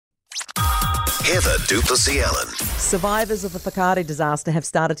Heather Duplessis-Allen. Survivors of the Whakaari disaster have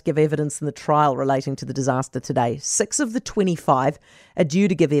started to give evidence in the trial relating to the disaster today. 6 of the 25 are due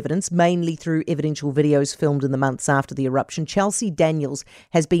to give evidence, mainly through evidential videos filmed in the months after the eruption. Chelsea Daniels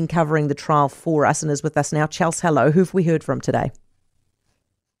has been covering the trial for us and is with us now. Chelsea, hello. Who have we heard from today?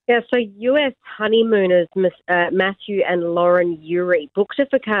 Yeah, so US honeymooners Matthew and Lauren Urey booked a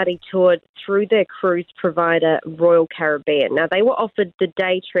Whakaari tour through their cruise provider, Royal Caribbean. Now, they were offered the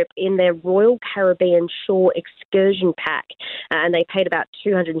day trip in their Royal Caribbean Shore excursion pack, and they paid about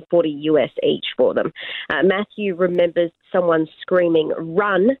 $240 US each for them. Matthew remembers someone screaming,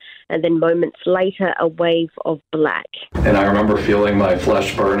 "Run," and then moments later, a wave of black. And I remember feeling my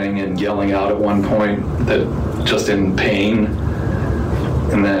flesh burning and yelling out at one point that just in pain.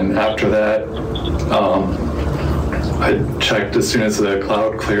 And then after that, I checked as soon as the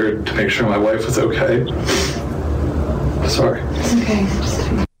cloud cleared to make sure my wife was okay. Sorry. It's okay.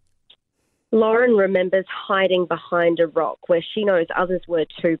 Lauren remembers hiding behind a rock where she knows others were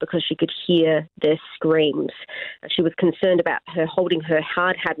too because she could hear their screams. She was concerned about her holding her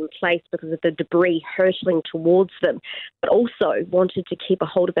hard hat in place because of the debris hurtling towards them, but also wanted to keep a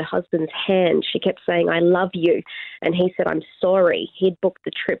hold of her husband's hand. She kept saying, "I love you." And he said, "I'm sorry." He'd booked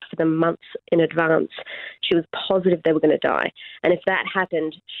the trip for them months in advance. She was positive they were going to die. And if that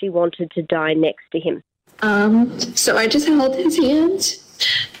happened, she wanted to die next to him. So I just held his hand.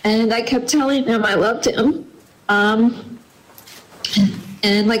 And I kept telling him I loved him. And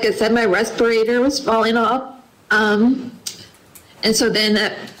like I said, my respirator was falling off. And so then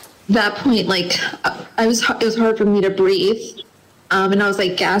at that point, it was hard for me to breathe. And I was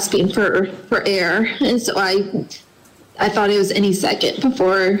like gasping for air. And so I thought it was any second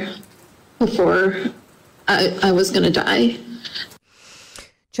before I was going to die.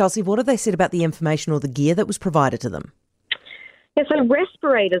 Chelsea, what have they said about the information or the gear that was provided to them? Yeah, so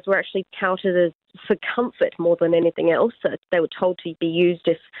respirators were actually touted as for comfort more than anything else. So they were told to be used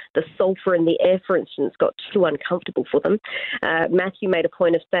if the sulphur in the air, for instance, got too uncomfortable for them. Matthew made a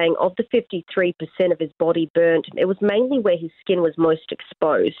point of saying of the 53% of his body burnt, it was mainly where his skin was most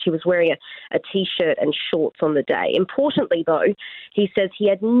exposed. He was wearing a T-shirt and shorts on the day. Importantly, though, he says he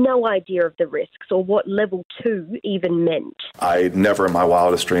had no idea of the risks or what level 2 even meant. I never in my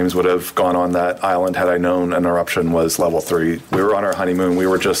wildest dreams would have gone on that island had I known an eruption was level 3. We were on our honeymoon. We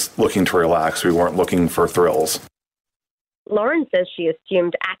were just looking to relax. We weren't looking for thrills. Lauren says she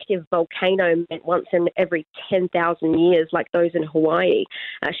assumed active volcano meant once in every 10,000 years, like those in Hawaii.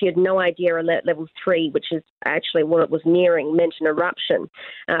 She had no idea alert level 3, which is actually what it was nearing, meant an eruption.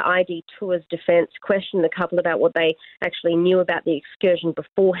 ID Tours defence questioned the couple about what they actually knew about the excursion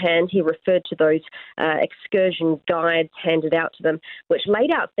beforehand. He referred to those excursion guides handed out to them, which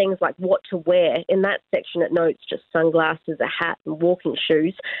laid out things like what to wear. In that section, it notes just sunglasses, a hat and walking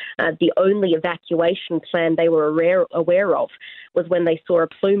shoes. The only evacuation plan they were aware of was when they saw a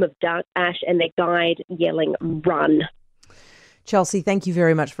plume of dark ash and their guide yelling, "Run." Chelsea, thank you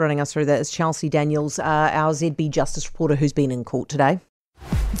very much for running us through that. It's Chelsea Daniels, our ZB Justice reporter who's been in court today.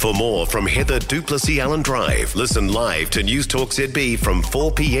 For more from Heather Duplessis-Allen Drive, listen live to News Talk ZB from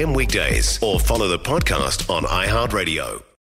 4 p.m. weekdays or follow the podcast on iHeartRadio.